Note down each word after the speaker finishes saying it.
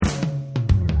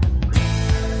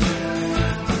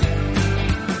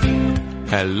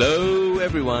Hello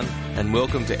everyone, and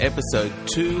welcome to episode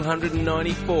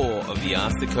 294 of the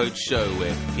Ask the Coach show,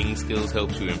 where Ping Skills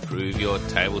helps you improve your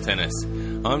table tennis.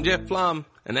 I'm Jeff Plum,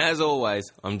 and as always,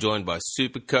 I'm joined by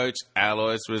super coach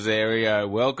Alois Rosario.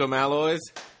 Welcome, Alois.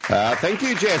 Thank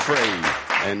you, Jeffrey.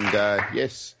 And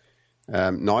yes,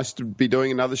 nice to be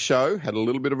doing another show. Had a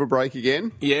little bit of a break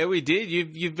again. Yeah, we did.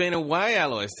 You've been away,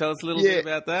 Alois. Tell us a little bit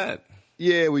about that.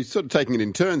 Yeah, we're sort of taking it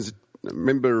in turns.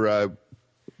 Remember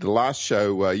the last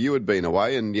show you had been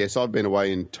away, and yes, I've been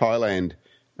away in Thailand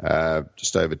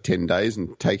just over 10 days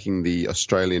and taking the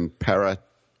Australian para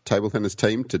table tennis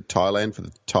team to Thailand for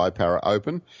the Thai Para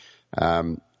Open.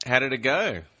 How did it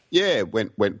go? Yeah, it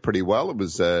went pretty well. It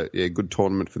was a good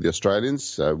tournament for the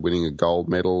Australians, winning a gold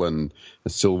medal and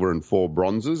a silver and 4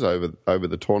 bronzes over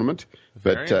the tournament.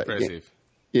 Very impressive.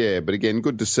 Yeah, but again,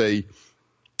 good to see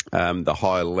the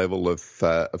high level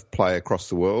of play across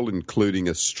the world, including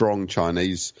a strong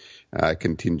Chinese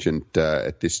contingent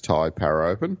at this Thai Para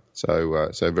Open.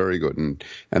 So very good.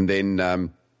 And then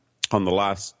on the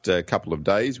last couple of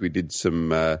days, we did some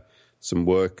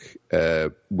work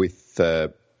with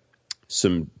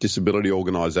some disability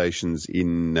organisations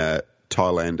in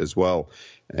Thailand as well,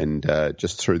 and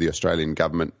just through the Australian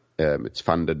government, it's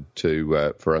funded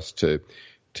for us to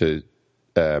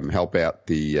help out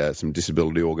the some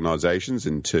disability organisations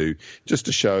and to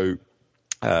show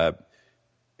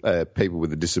people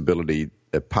with a disability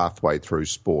a pathway through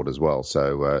sport as well.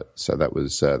 So that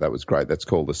was great. That's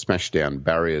called the Smashdown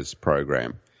Barriers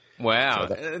program. Wow,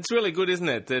 it's really good, isn't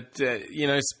it?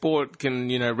 That sport can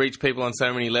reach people on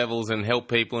so many levels and help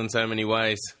people in so many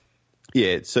ways. Yeah,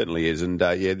 it certainly is, and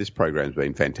this program's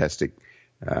been fantastic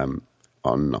on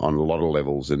a lot of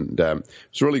levels, and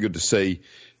it's really good to see.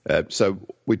 So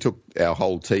we took our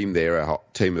whole team there, our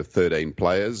team of 13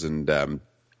 players, and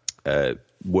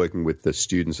working with the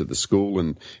students at the school,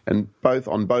 and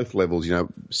on both levels,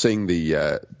 seeing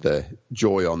the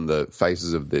joy on the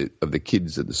faces of the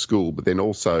kids at the school, but then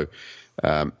also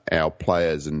our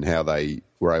players and how they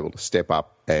were able to step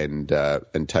up and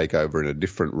take over in a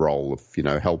different role of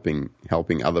helping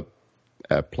other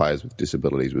players with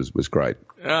disabilities was great.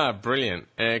 Ah, brilliant.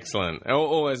 Excellent.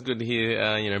 Always good to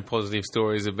hear, positive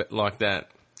stories a bit like that.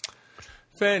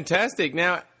 Fantastic.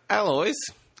 Now, Alois,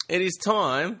 it is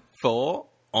time for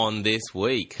On This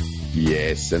Week.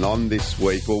 Yes, and on this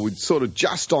week, well, we're sort of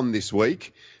just on this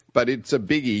week, but it's a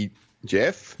biggie,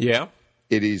 Jeff. Yeah.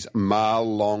 It is Ma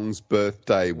Long's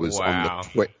birthday was on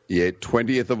the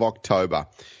 20th of October.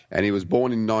 And he was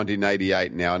born in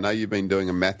 1988. Now, I know you've been doing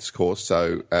a maths course,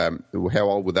 so how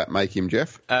old would that make him,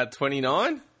 Jeff?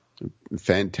 29.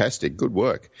 Fantastic. Good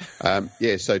work.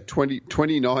 So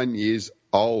 29 years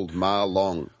old, Ma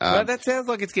Long. Well, that sounds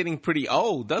like it's getting pretty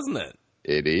old, doesn't it?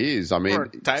 It is. I mean, for a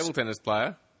table tennis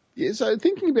player. Yeah, so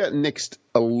thinking about next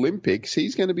Olympics,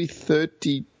 he's going to be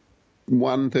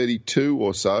 31, 32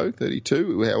 or so.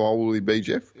 32. How old will he be,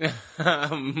 Jeff?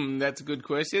 That's a good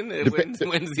question. When's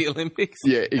the Olympics?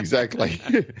 Yeah, exactly.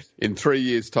 In 3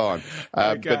 years' time.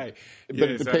 Okay. But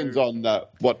it depends on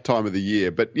what time of the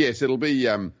year. But yes, it'll be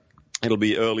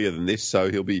earlier than this.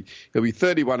 So he'll be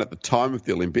 31 at the time of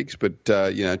the Olympics. But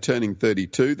turning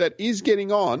 32, that is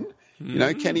getting on.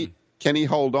 Can he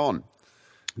hold on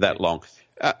that long?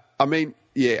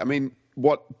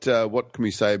 What can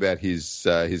we say about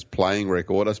his playing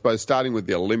record? I suppose starting with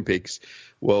the Olympics,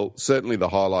 well, certainly the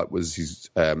highlight was his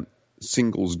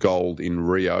singles gold in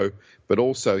Rio, but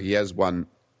also he has won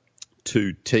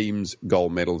 2 teams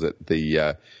gold medals at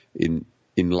the in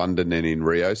London and in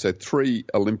Rio. So 3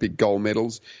 Olympic gold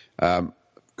medals. Of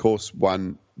course,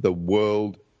 won the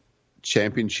World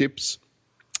Championships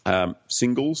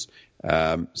singles.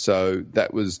 So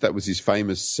that was his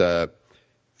famous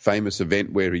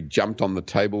event where he jumped on the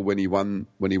table when he won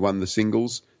the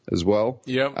singles as well.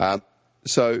 Yeah.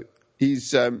 So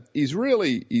he's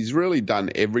really done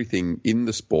everything in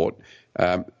the sport.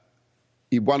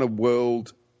 He won a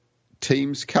World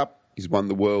Teams Cup. He's won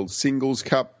the World Singles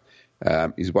Cup.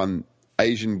 He's won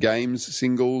Asian Games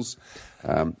singles.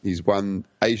 He's won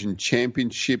Asian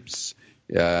Championships.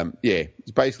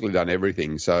 He's basically done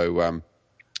everything. So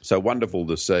wonderful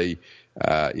to see.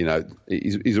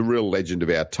 He's a real legend of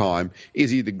our time.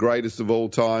 Is he the greatest of all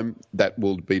time? That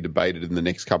will be debated in the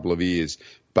next couple of years.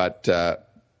 But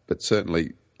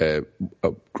certainly a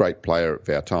great player of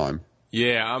our time.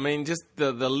 Yeah, I mean, just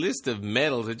the list of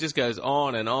medals, it just goes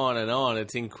on and on and on.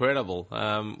 It's incredible.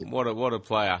 What a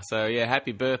player. So, yeah,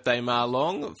 happy birthday, Ma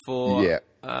Long, for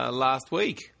last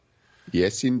week.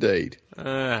 Yes, indeed.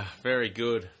 Very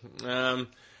good.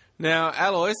 Now,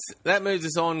 Alois, that moves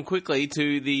us on quickly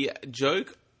to the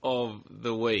joke of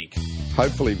the week.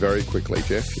 Hopefully very quickly,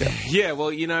 Jeff. Yeah. Yeah,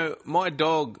 well, my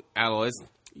dog, Alois,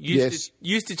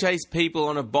 used to chase people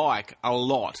on a bike a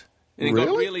lot. And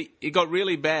it got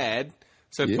really bad,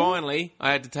 so finally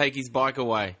I had to take his bike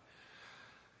away.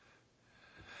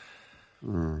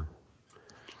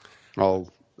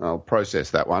 I'll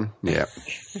process that one. Yeah.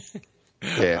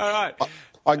 Yeah. All right.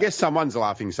 I guess someone's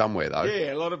laughing somewhere, though.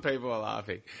 Yeah, a lot of people are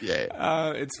laughing.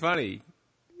 Yeah. It's funny.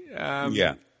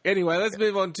 Yeah. Anyway, let's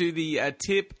move on to the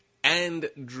tip and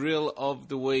drill of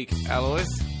the week, Alois.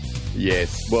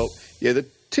 Yes. Well, the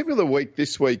tip of the week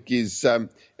this week is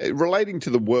relating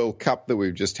to the World Cup that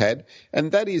we've just had,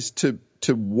 and that is to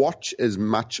watch as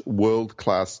much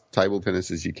world-class table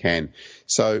tennis as you can.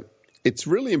 So it's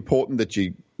really important that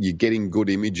you're getting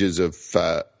good images of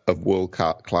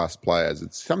world-class players.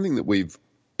 It's something that we've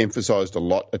emphasised a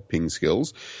lot at Ping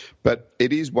Skills, but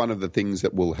it is one of the things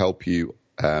that will help you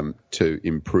to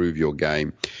improve your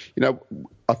game.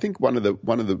 I think one of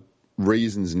the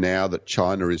reasons now that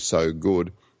China is so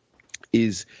good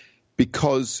is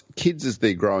because kids, as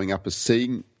they're growing up, are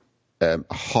seeing a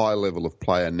high level of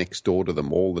player next door to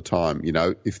them all the time.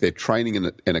 If they're training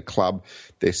in a club,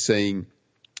 they're seeing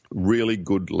really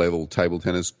good level table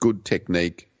tennis, good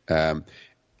technique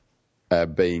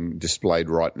being displayed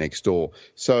right next door.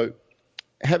 So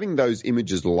having those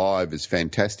images live is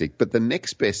fantastic, but the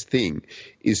next best thing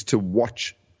is to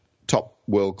watch top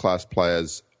world-class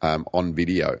players on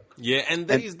video. Yeah, and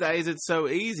these days it's so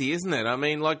easy, isn't it? I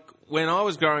mean, like when I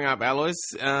was growing up, Alois,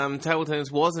 table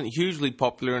tennis wasn't hugely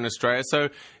popular in Australia, so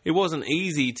it wasn't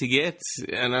easy to get.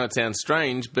 I know it sounds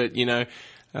strange, but,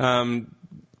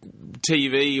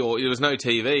 TV, or there was no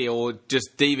TV, or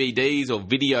just DVDs or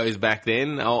videos back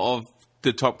then of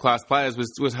the top class players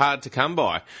was hard to come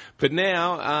by. But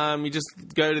now you just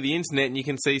go to the internet and you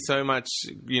can see so much,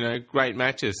 great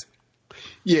matches.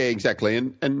 Yeah, exactly.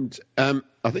 And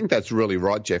I think that's really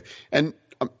right, Jeff. And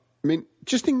I mean,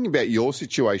 just thinking about your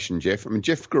situation, Jeff. I mean,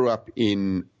 Jeff grew up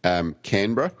in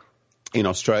Canberra in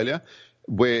Australia,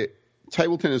 where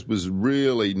table tennis was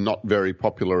really not very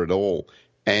popular at all.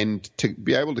 And to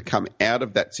be able to come out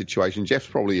of that situation, Jeff's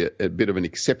probably a bit of an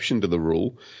exception to the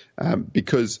rule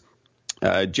because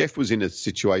Jeff was in a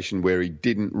situation where he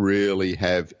didn't really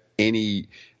have any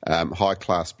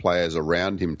high-class players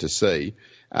around him to see.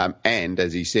 And,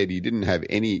 as he said, he didn't have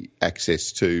any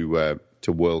access to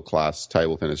world-class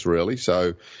table tennis, really.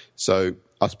 So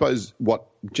I suppose what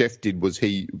Jeff did was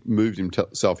he moved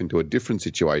himself into a different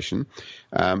situation.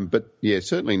 But, yeah,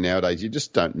 certainly nowadays you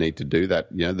just don't need to do that.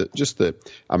 Just the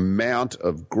amount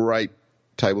of great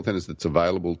table tennis that's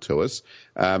available to us,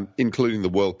 including the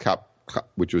World Cup,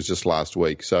 which was just last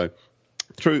week. So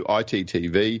through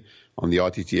ITTV on the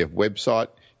ITTF website,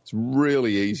 it's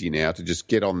really easy now to just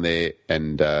get on there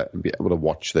and be able to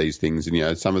watch these things.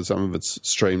 And, some of it's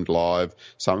streamed live,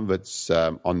 some of it's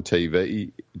on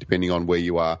TV, depending on where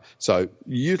you are. So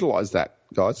utilise that,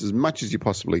 guys, as much as you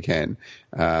possibly can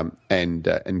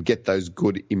and get those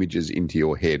good images into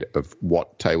your head of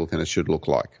what table tennis should look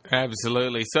like.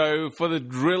 Absolutely. So for the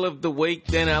drill of the week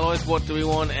then, Alois, what do we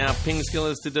want our ping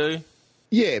skillers to do?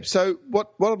 Yeah, so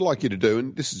what I'd like you to do,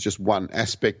 and this is just one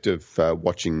aspect of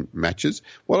watching matches,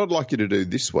 what I'd like you to do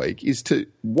this week is to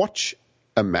watch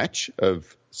a match of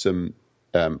some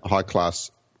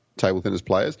high-class table tennis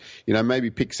players. Maybe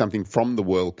pick something from the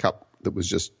World Cup that was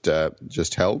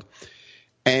just held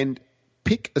and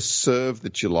pick a serve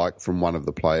that you like from one of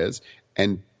the players,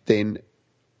 and then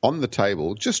on the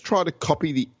table, just try to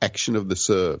copy the action of the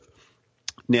serve.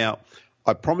 Now,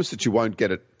 I promise that you won't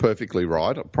get it perfectly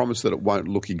right. I promise that it won't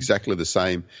look exactly the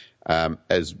same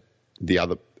as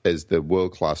the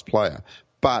world-class player.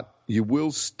 But you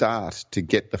will start to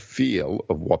get the feel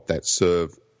of what that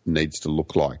serve needs to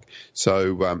look like.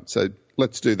 So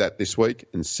let's do that this week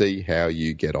and see how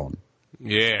you get on.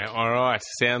 Yeah, all right.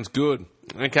 Sounds good.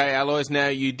 Okay, Alois, now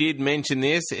you did mention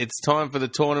this. It's time for the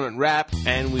tournament wrap,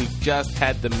 and we've just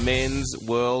had the Men's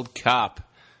World Cup.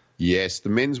 Yes, the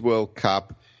Men's World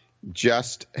Cup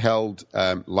just held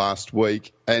last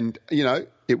week, and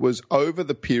it was over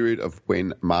the period of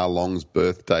when Ma Long's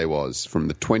birthday was, from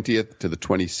the 20th to the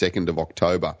 22nd of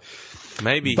October.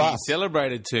 Maybe he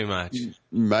celebrated too much.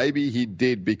 Maybe he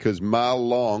did, because Ma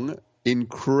Long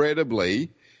incredibly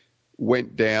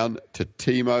went down to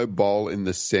Timo Boll in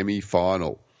the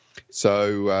semi-final.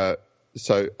 So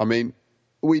I mean,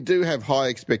 we do have high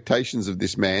expectations of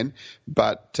this man,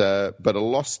 but a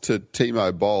loss to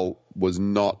Timo Boll was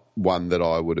not one that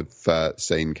I would have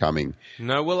seen coming.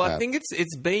 No, well, I think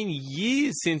it's been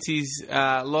years since he's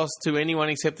lost to anyone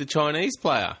except the Chinese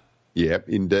player. Yeah,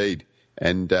 indeed.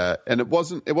 And it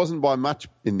wasn't by much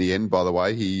in the end, by the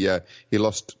way. He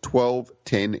lost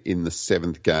 12-10 in the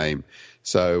 7th game.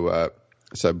 So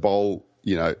Boll,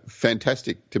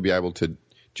 fantastic to be able to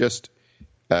just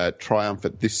triumph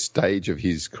at this stage of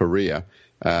his career,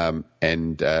 and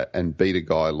beat a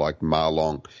guy like Ma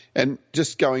Long. And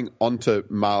just going onto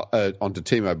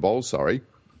Timo Boll,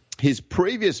 his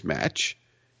previous match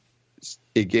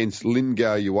against Lin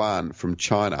Gaoyuan from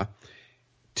China,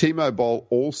 Timo Boll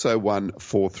also won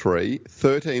 4-3,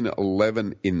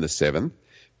 13-11 in the 7th,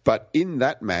 but in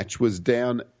that match was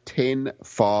down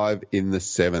 10-5 in the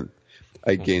 7th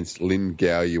against Lin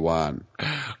Gaoyuan.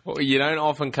 Well, you don't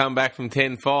often come back from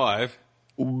 10-5.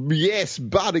 Yes,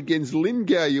 but against Lin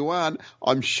Gaoyuan,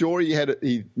 I'm sure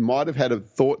he might have had a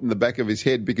thought in the back of his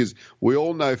head, because we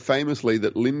all know famously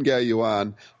that Lin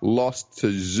Gaoyuan lost to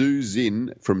Zhu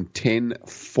Xin from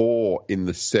 10-4 in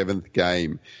the 7th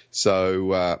game.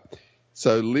 So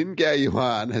Lin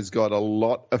Gaoyuan has got a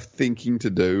lot of thinking to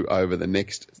do over the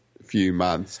next few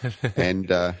months, and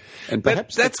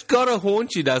perhaps that's got to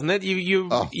haunt you, doesn't it?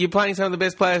 You're playing some of the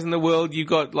best players in the world. You've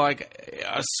got like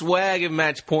a swag of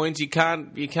match points. You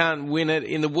can't win it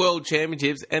in the World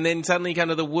Championships, and then suddenly you come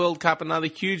to the World Cup, another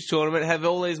huge tournament, have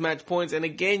all these match points, and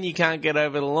again you can't get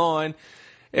over the line.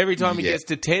 Every time he gets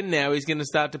to 10 now, he's going to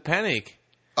start to panic.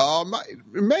 Oh,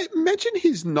 imagine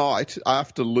his night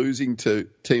after losing to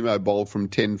Timo Boll from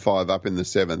 10-5 up in the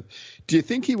 7th. Do you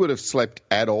think he would have slept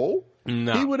at all?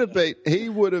 No. He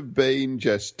would have been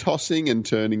just tossing and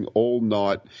turning all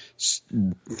night,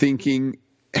 thinking,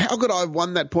 how could I have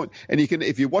won that point? And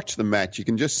if you watch the match, you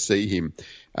can just see him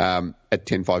at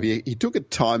 10-5. He took a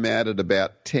timeout at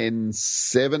about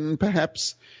 10-7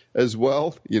 perhaps as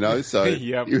well, so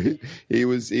yep. he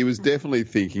was definitely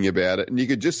thinking about it, and you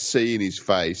could just see in his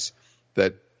face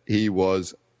that he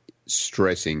was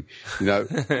stressing. At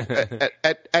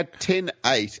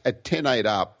 10-8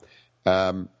 up,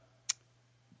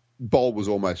 Boll was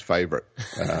almost favourite,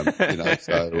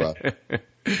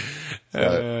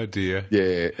 oh dear.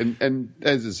 Yeah, and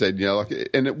as I said,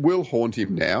 and it will haunt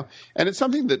him now, and it's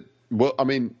something that,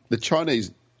 the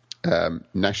Chinese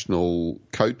national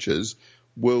coaches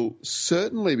will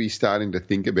certainly be starting to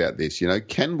think about this.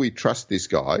 Can we trust this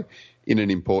guy in an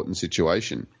important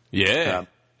situation? Yeah.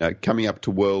 Coming up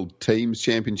to World Teams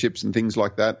Championships and things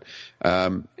like that.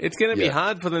 It's going to be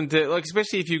hard for them to,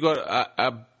 especially if you've got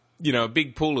a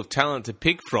big pool of talent to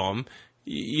pick from.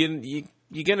 You're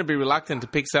going to be reluctant to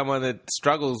pick someone that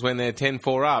struggles when they're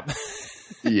 10-4 up.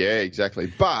 Yeah,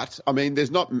 exactly. But,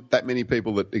 there's not that many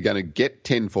people that are going to get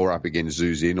 10-4 up against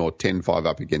Zhu Xin or 10-5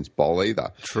 up against Boll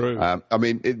either. True.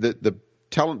 The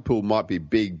talent pool might be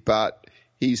big, but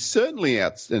he's certainly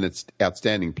an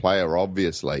outstanding player,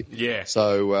 obviously. Yeah.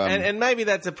 So, and maybe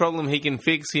that's a problem he can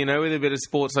fix, with a bit of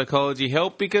sports psychology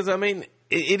help, because,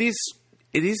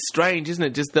 it is strange, isn't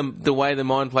it? Just the way the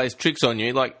mind plays tricks on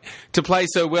you. Like, to play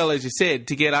so well, as you said,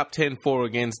 to get up 10-4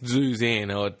 against Zhu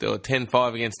Xin or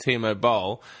 10-5 against Timo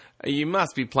Boll, you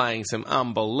must be playing some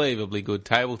unbelievably good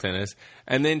table tennis.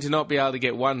 And then to not be able to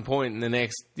get 1 point in the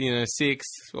next, 6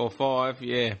 or 5,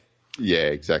 yeah. Yeah,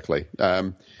 exactly.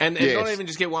 And not even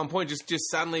just get 1 point, just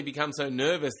suddenly become so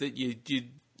nervous that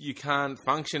you can't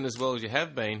function as well as you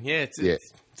have been. Yeah,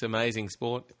 it's amazing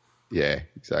sport. Yeah,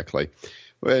 exactly.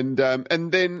 And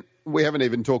then we haven't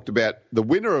even talked about the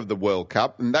winner of the World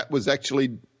Cup, and that was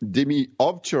actually Dimi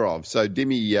Ovcharov. So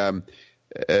Dimi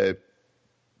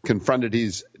confronted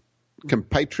his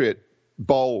compatriot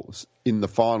Boll in the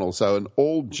final. So an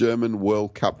all-German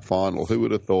World Cup final. Who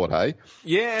would have thought, hey?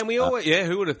 Yeah, and we all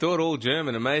who would have thought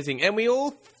all-German? Amazing. And we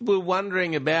all were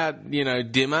wondering about,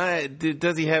 Dimmer.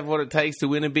 Does he have what it takes to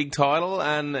win a big title?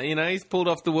 And, he's pulled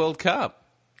off the World Cup.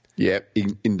 Yeah,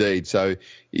 indeed. So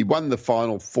he won the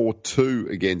final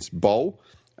 4-2 against Boll.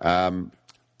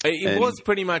 It was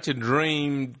pretty much a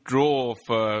dream draw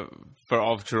for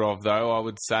Ovcharov, though, I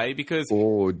would say, because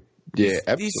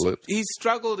absolutely. He's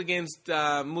struggled against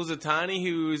Muzatani,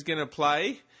 who was going to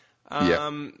play,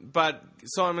 but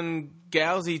Simon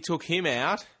Gauzy took him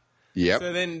out. Yep.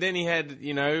 So then he had,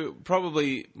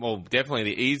 definitely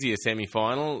the easier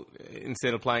semi-final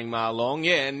instead of playing Ma Long.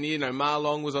 Yeah, and, Ma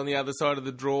Long was on the other side of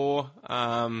the draw.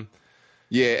 And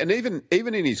even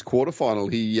in his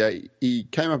quarterfinal, he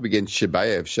came up against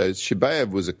Shabayev. So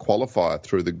Shabayev was a qualifier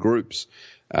through the groups.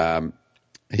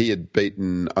 He had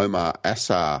beaten Omar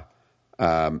Assar,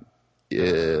 in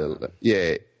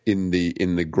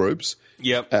the groups.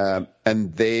 Yep.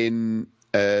 And then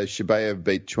Shabayev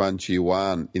beat Chuan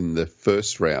Chi-Wan in the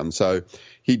first round. So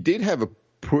he did have a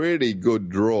pretty good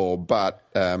draw, but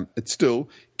it's still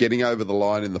getting over the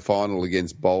line in the final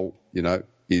against Boll,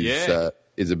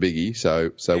 is is a biggie. So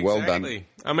exactly. Well done.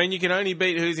 I mean, you can only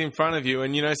beat who's in front of you,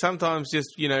 and sometimes just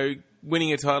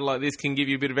winning a title like this can give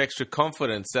you a bit of extra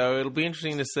confidence. So it'll be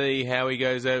interesting to see how he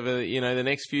goes over the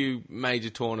next few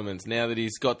major tournaments now that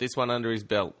he's got this one under his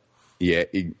belt. Yeah,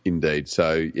 indeed.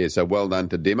 So well done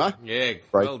to Dimmer. Yeah,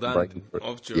 well done.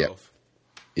 Ovtcharov.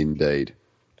 Indeed.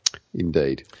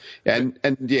 And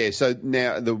so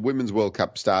now the Women's World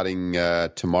Cup starting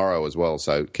tomorrow as well,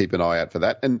 so keep an eye out for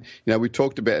that. And, we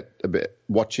talked about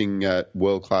watching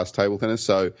world-class table tennis,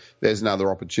 so there's another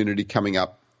opportunity coming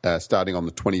up starting on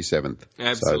the 27th.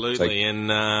 Absolutely,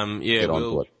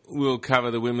 we'll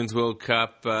cover the Women's World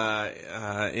Cup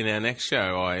in our next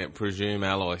show, I presume,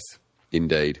 Alois.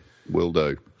 Indeed, will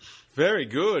do. Very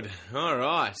good. All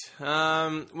right.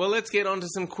 Well, let's get on to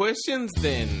some questions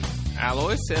then,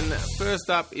 Alois. And first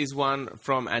up is one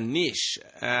from Anish.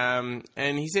 And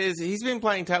he says he's been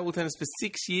playing table tennis for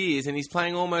 6 years and he's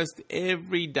playing almost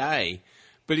every day.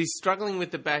 But he's struggling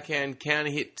with the backhand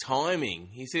counter-hit timing.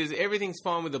 He says everything's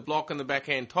fine with the block and the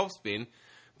backhand topspin,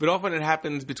 but often it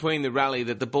happens between the rally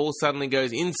that the ball suddenly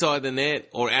goes inside the net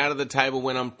or out of the table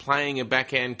when I'm playing a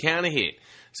backhand counter-hit.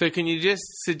 So can you just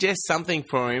suggest something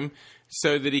for him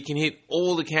so that he can hit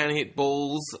all the counter-hit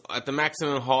balls at the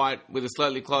maximum height with a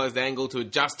slightly closed angle to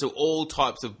adjust to all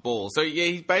types of balls? So, yeah,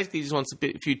 he basically just wants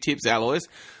a few tips, Alois,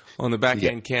 on the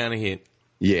backhand counter-hit.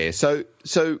 Yeah, so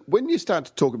when you start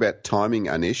to talk about timing,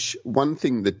 Anish, one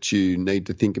thing that you need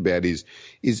to think about is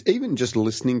even just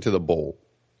listening to the ball.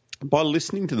 By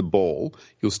listening to the ball,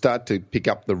 you'll start to pick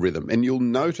up the rhythm, and you'll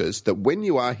notice that when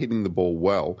you are hitting the ball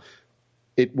well,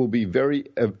 it will be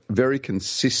a very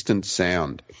consistent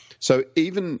sound. So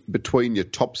even between your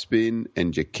topspin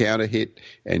and your counter hit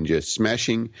and your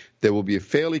smashing, there will be a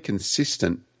fairly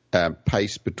consistent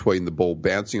pace between the ball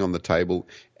bouncing on the table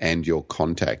and your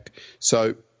contact.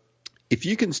 So if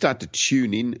you can start to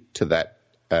tune in to that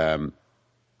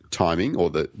timing or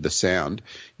the sound,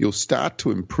 you'll start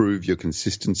to improve your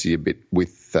consistency a bit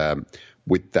with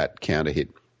that counter hit.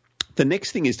 The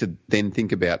next thing is to then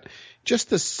think about just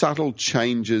the subtle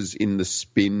changes in the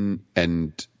spin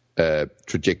and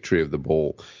trajectory of the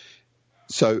ball.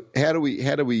 So how do we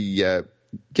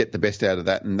get the best out of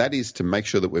that? And that is to make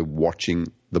sure that we're watching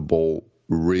the ball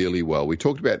really well. We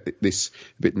talked about this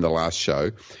a bit in the last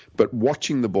show, but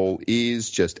watching the ball is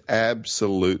just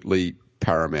absolutely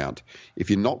paramount. If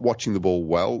you're not watching the ball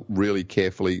well, really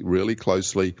carefully, really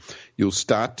closely, you'll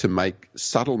start to make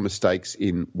subtle mistakes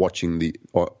in watching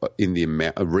reading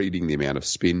the amount of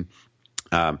spin,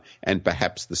 and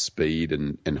perhaps the speed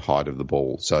and height of the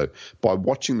ball. So by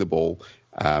watching the ball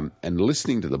and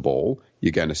listening to the ball,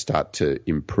 you're going to start to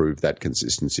improve that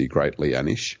consistency greatly,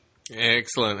 Anish.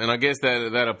 Excellent. And I guess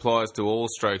that applies to all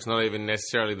strokes, not even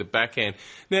necessarily the backhand.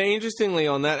 Now, interestingly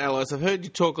on that, Alois, I've heard you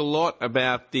talk a lot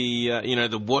about the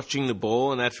watching the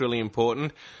ball, and that's really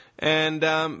important. And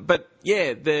but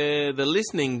yeah, the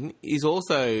listening is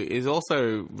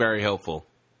also very helpful.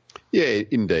 Yeah,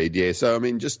 indeed. Yeah. So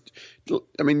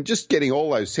just getting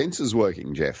all those senses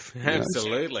working, Jeff.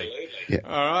 Absolutely. Yeah.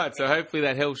 All right. So hopefully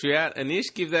that helps you out.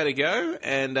 Anish, give that a go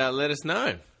and let us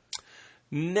know.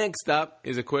 Next up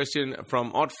is a question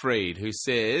from Ottfried, who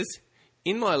says,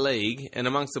 in my league and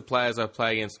amongst the players I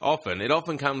play against often, it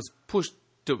often comes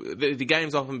the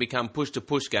games often become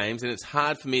push-to-push games, and it's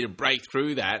hard for me to break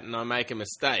through that, and I make a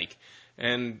mistake.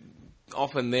 And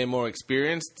often they're more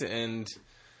experienced, and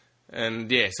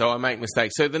so I make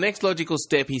mistakes. So the next logical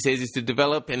step, he says, is to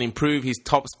develop and improve his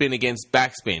topspin against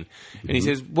backspin. Mm-hmm. And he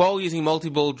says, while using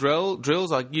multi-ball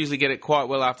drills, I usually get it quite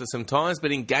well after some times,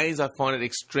 but in games I find it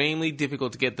extremely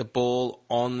difficult to get the ball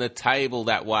on the table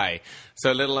that way,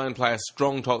 so let alone play a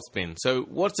strong topspin. So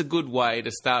what's a good way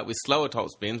to start with slower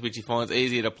topspins, which he finds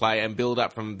easier to play, and build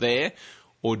up from there?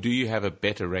 Or do you have a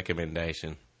better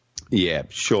recommendation? Yeah,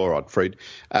 sure, Ottfried.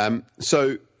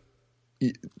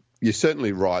 You're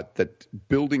certainly right that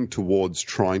building towards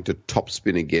trying to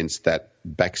topspin against that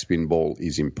backspin ball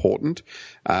is important.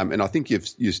 And I think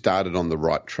you started on the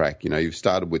right track. You've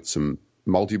started with some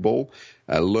multi-ball,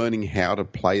 learning how to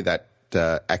play that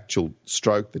actual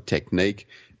stroke, the technique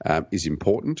is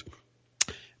important.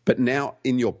 But now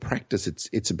in your practice,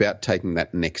 it's about taking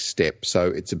that next step. So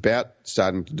it's about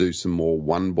starting to do some more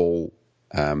one-ball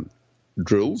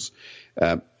drills.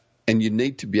 And you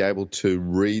need to be able to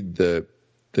read the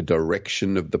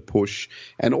direction of the push,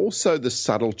 and also the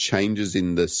subtle changes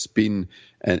in the spin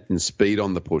and speed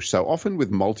on the push. So often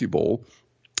with multi-ball,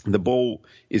 the ball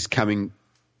is coming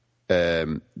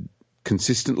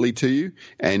consistently to you,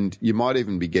 and you might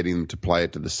even be getting them to play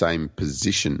it to the same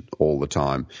position all the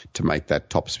time to make that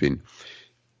top spin.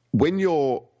 When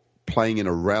you're playing in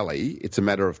a rally, it's a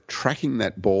matter of tracking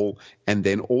that ball and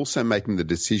then also making the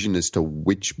decision as to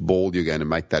which ball you're going to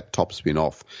make that topspin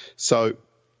off. So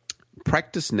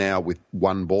practice now with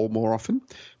one ball more often.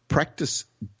 Practice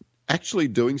actually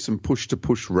doing some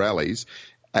push-to-push rallies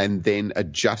and then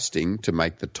adjusting to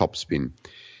make the topspin.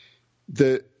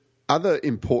 The other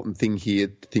important thing here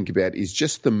to think about is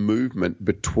just the movement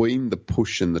between the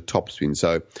push and the topspin.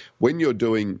 So when you're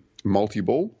doing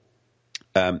multi-ball,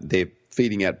 they're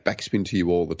feeding out backspin to you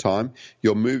all the time.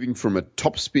 You're moving from a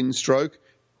topspin stroke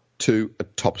to a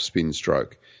topspin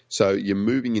stroke. So you're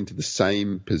moving into the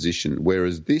same position,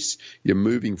 whereas this, you're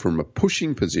moving from a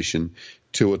pushing position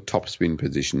to a topspin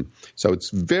position. So it's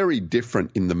very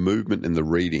different in the movement and the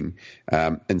reading.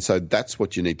 And so that's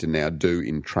what you need to now do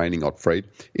in training, Ottfried,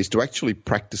 is to actually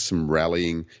practice some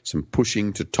rallying, some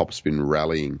pushing to topspin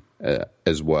rallying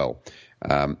as well.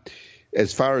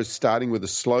 As far as starting with a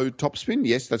slow topspin,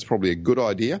 yes, that's probably a good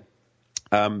idea.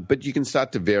 But you can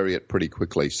start to vary it pretty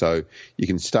quickly. So you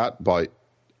can start by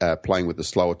playing with the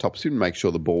slower topspin, make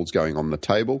sure the ball's going on the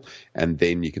table, and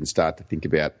then you can start to think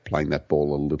about playing that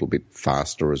ball a little bit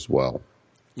faster as well.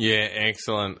 Yeah,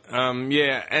 excellent.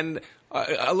 And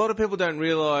a lot of people don't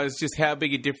realise just how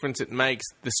big a difference it makes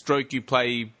the stroke you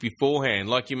play beforehand.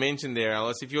 Like you mentioned there,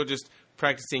 Alice, if you're just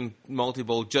practicing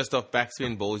multi-ball just off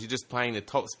backspin balls, you're just playing the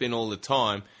topspin all the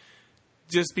time,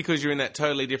 just because you're in that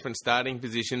totally different starting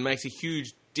position makes a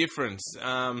huge difference.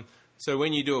 So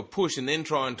when you do a push and then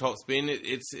try and topspin,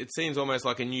 it seems almost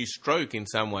like a new stroke in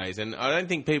some ways. And I don't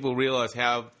think people realise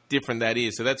how different that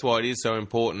is. So that's why it is so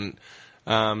important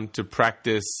to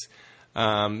practice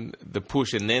the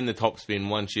push and then the topspin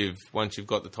once you've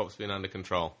got the topspin under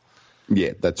control.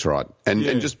 Yeah, that's right.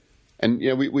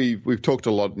 We've talked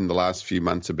a lot in the last few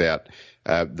months about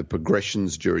the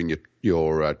progressions during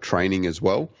your training as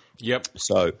well. Yep.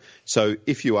 So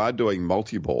if you are doing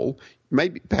multi-ball,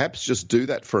 perhaps just do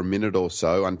that for a minute or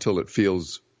so until it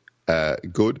feels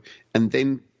good, and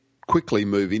then quickly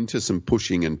move into some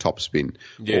pushing and topspin.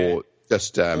 Yeah. Or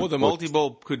just or the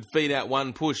multi-ball could feed out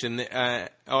one push, and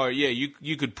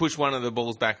you could push one of the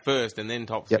balls back first and then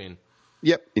topspin.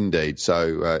 Yep, indeed.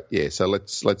 So so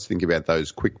let's think about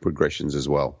those quick progressions as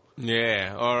well.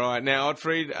 Yeah. All right. Now,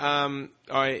 Ottfried,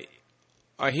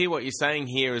 I hear what you're saying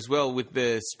here as well with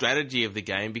the strategy of the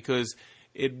game, because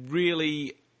it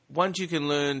really, once you can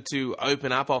learn to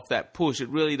open up off that push, it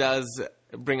really does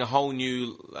bring a whole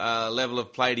new level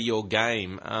of play to your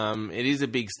game. It is a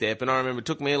big step, and I remember it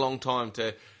took me a long time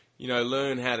to,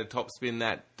 learn how to topspin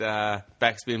that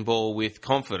backspin ball with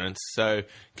confidence. So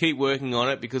keep working on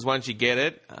it, because once you get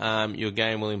it, your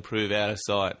game will improve out of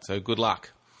sight. So good luck.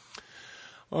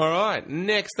 All right,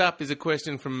 next up is a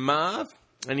question from Marv,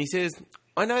 and he says,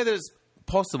 I know that it's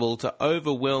possible to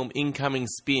overwhelm incoming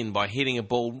spin by hitting a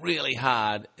ball really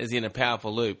hard, as in a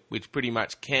powerful loop, which pretty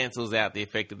much cancels out the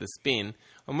effect of the spin.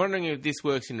 I'm wondering if this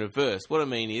works in reverse. What I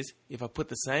mean is, if I put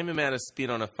the same amount of spin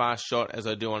on a fast shot as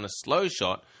I do on a slow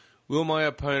shot, will my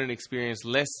opponent experience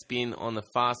less spin on the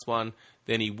fast one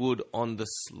than he would on the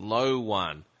slow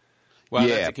one? Well,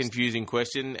 that's a confusing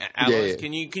question. Alice,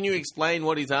 can you explain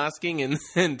what he's asking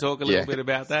and talk a little bit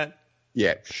about that?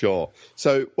 Yeah, sure.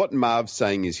 So what Marv's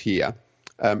saying is here,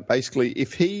 basically,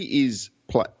 if he is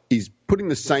putting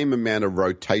the same amount of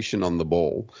rotation on the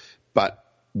ball, but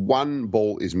one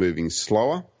ball is moving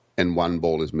slower and one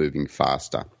ball is moving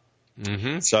faster.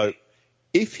 Mm-hmm. So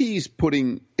if he's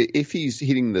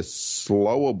hitting the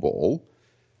slower ball,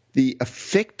 the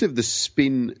effect of the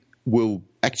spin will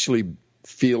actually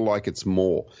feel like it's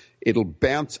more. It'll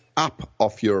bounce up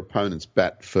off your opponent's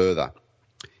bat further.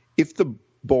 If the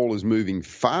ball is moving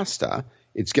faster,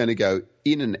 it's going to go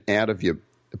in and out of your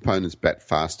opponent's bat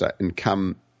faster and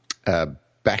come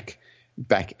back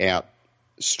out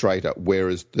straighter,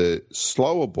 whereas the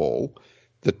slower ball,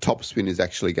 the topspin is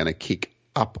actually going to kick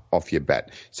up off your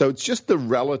bat. So it's just the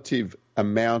relative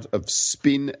amount of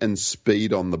spin and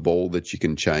speed on the ball that you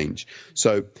can change.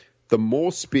 So the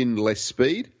more spin, less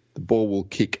speed, the ball will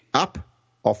kick up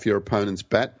off your opponent's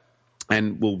bat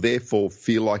and will therefore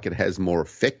feel like it has more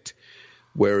effect.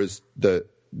 Whereas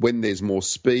when there's more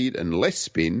speed and less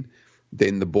spin,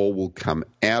 then the ball will come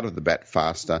out of the bat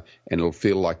faster and it'll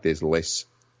feel like there's less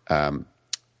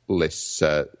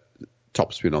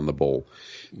topspin on the ball.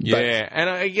 Yeah, and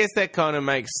I guess that kind of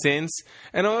makes sense.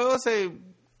 And I also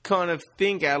kind of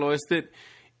think, Alois, that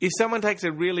if someone takes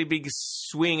a really big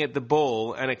swing at the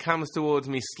ball and it comes towards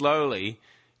me slowly,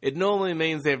 it normally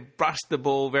means they've brushed the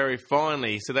ball very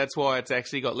finely, so that's why it's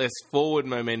actually got less forward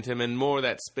momentum and more of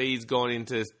that speed's gone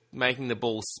into making the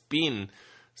ball spin.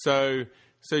 So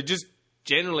just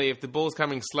generally, if the ball's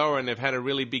coming slower and they've had a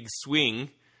really big swing,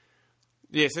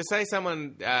 Yeah, so say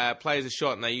someone plays a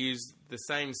shot and they use the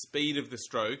same speed of the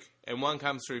stroke, and one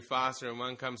comes through faster and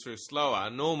one comes through slower.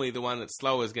 Normally the one that's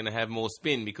slower is going to have more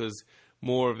spin because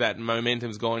more of that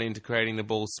momentum's gone into creating the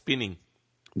ball spinning.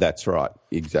 That's right,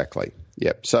 exactly.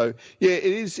 Yep. So yeah,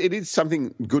 it is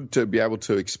something good to be able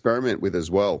to experiment with as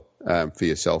well for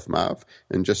yourself, Marv,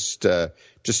 and just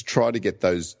try to get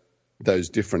those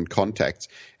different contacts.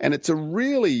 And it's a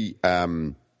really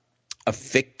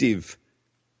effective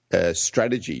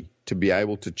strategy to be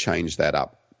able to change that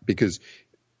up, because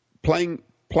playing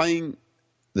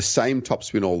the same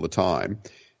topspin all the time,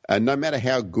 no matter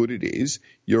how good it is,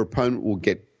 your opponent will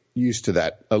get used to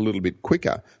that a little bit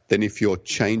quicker than if you're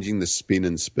changing the spin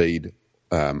and speed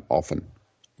often.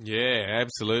 Yeah,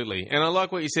 absolutely. And I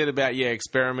like what you said about,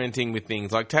 experimenting with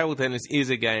things. Like table tennis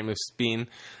is a game of spin.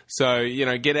 So,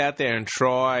 get out there and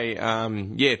try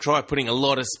putting a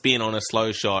lot of spin on a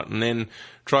slow shot, and then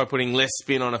try putting less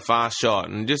spin on a fast shot,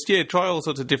 and just, try all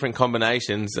sorts of different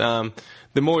combinations.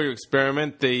 The more you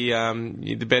experiment, the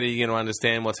better you're going to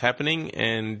understand what's happening,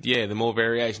 and, the more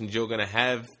variations you're going to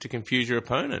have to confuse your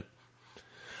opponent.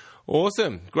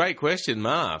 Awesome. Great question,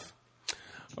 Marv.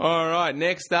 All right,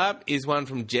 next up is one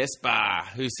from Jesper,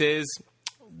 who says,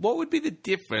 what would be the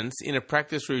difference in a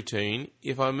practice routine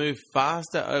if I move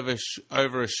faster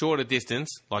over a shorter distance,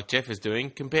 like Jeff is doing,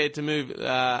 compared to move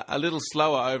a little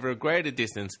slower over a greater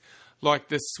distance, like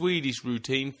the Swedish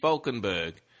routine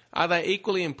Falkenberg? Are they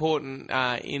equally important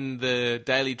in the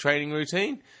daily training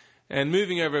routine? And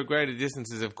moving over a greater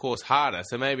distance is, of course, harder,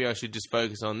 so maybe I should just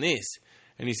focus on this.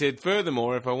 And he said,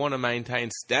 furthermore, if I want to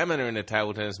maintain stamina in a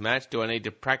table tennis match, do I need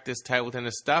to practice table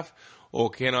tennis stuff,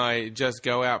 or can I just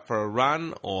go out for a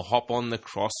run or hop on the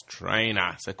cross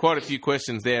trainer? So quite a few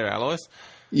questions there, Alois.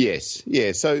 Yes,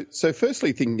 yeah. So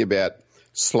firstly, thinking about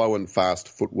slow and fast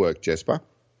footwork, Jesper,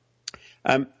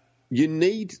 you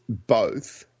need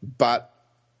both, but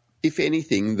if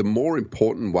anything, the more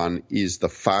important one is the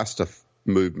faster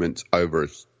movements over a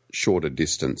shorter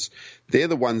distance. They're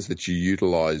the ones that you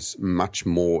utilise much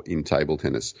more in table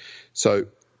tennis. So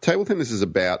table tennis is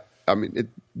about,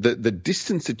 the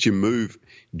distance that you move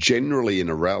generally in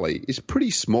a rally is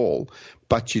pretty small,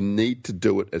 but you need to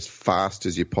do it as fast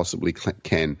as you possibly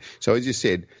can. So as you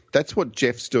said, that's what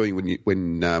Jeff's doing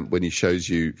when he shows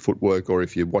you footwork, or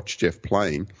if you watch Jeff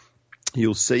playing,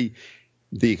 you'll see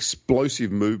the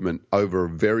explosive movement over a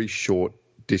very short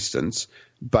distance.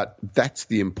 But that's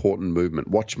the important movement.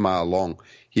 Watch Ma Long.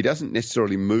 He doesn't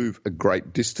necessarily move a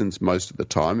great distance most of the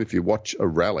time. If you watch a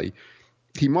rally,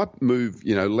 he might move,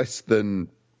 less than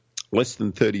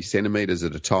 30 centimetres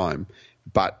at a time,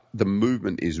 but the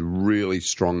movement is really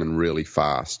strong and really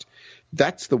fast.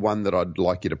 That's the one that I'd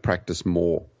like you to practice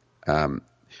more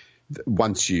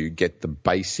once you get the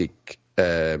basic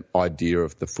idea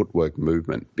of the footwork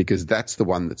movement, because that's the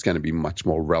one that's going to be much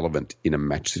more relevant in a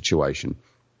match situation.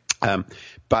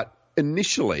 But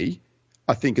initially,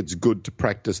 I think it's good to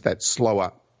practice that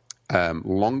slower,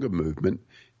 longer movement,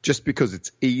 just because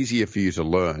it's easier for you to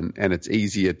learn, and it's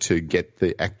easier to get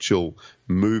the actual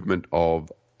movement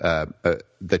of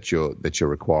that you're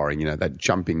requiring. That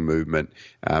jumping movement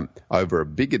over a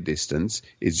bigger distance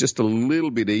is just a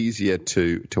little bit easier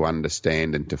to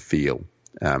understand and to feel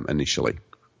initially.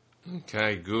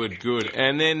 Okay, good.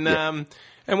 And then.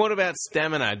 And what about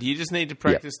stamina? Do you just need to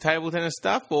practice table tennis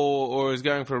stuff, or is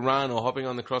going for a run or hopping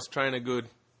on the cross trainer good?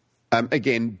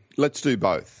 Again, let's do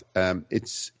both.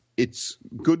 It's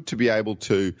good to be able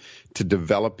to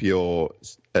develop your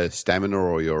stamina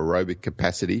or your aerobic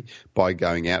capacity by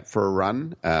going out for a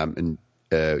run, and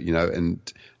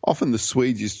often the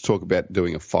Swedes used to talk about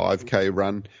doing a 5K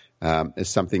run as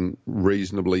something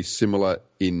reasonably similar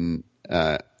in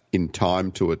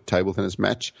time to a table tennis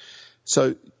match.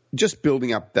 So just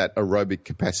building up that aerobic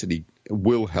capacity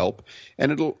will help,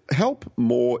 and it'll help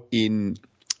more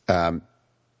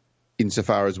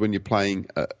insofar as when you're playing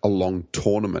a long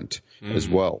tournament as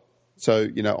well. So,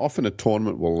 often a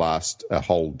tournament will last a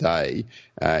whole day,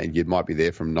 and you might be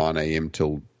there from 9 a.m.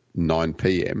 till 9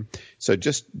 p.m. So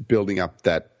just building up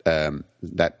that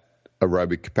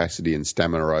aerobic capacity and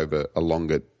stamina over a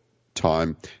longer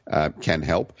time can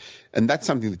help. And that's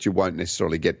something that you won't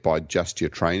necessarily get by just your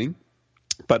training.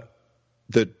 But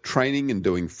the training and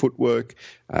doing footwork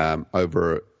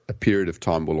over a period of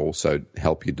time will also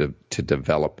help you to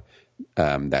develop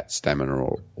that stamina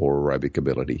or aerobic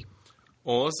ability.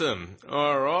 Awesome.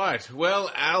 All right. Well,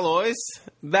 Alois,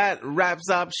 that wraps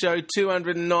up show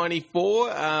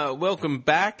 294. Welcome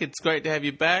back. It's great to have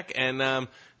you back. And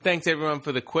Thanks, everyone,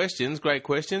 for the questions. Great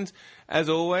questions. As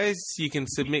always, you can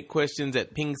submit questions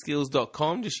at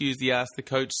pingskills.com. Just use the Ask the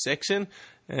Coach section,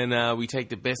 and we take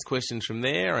the best questions from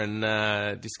there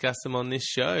and discuss them on this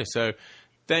show. So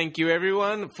thank you,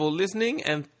 everyone, for listening,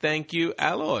 and thank you,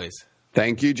 Alois.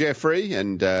 Thank you, Jeffrey,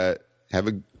 and have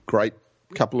a great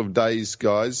couple of days,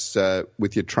 guys,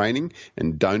 with your training.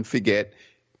 And don't forget,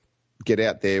 get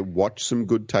out there, watch some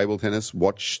good table tennis,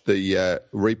 watch the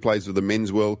replays of the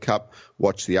Men's World Cup,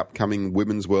 watch the upcoming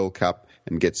Women's World Cup,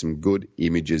 and get some good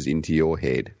images into your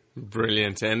head.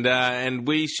 Brilliant. And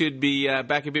we should be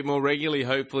back a bit more regularly,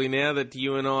 hopefully, now that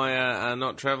you and I are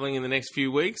not travelling in the next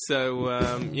few weeks. So,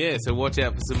 so watch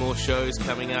out for some more shows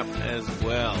coming up as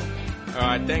well. All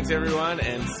right, thanks, everyone,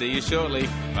 and see you shortly.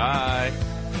 Bye.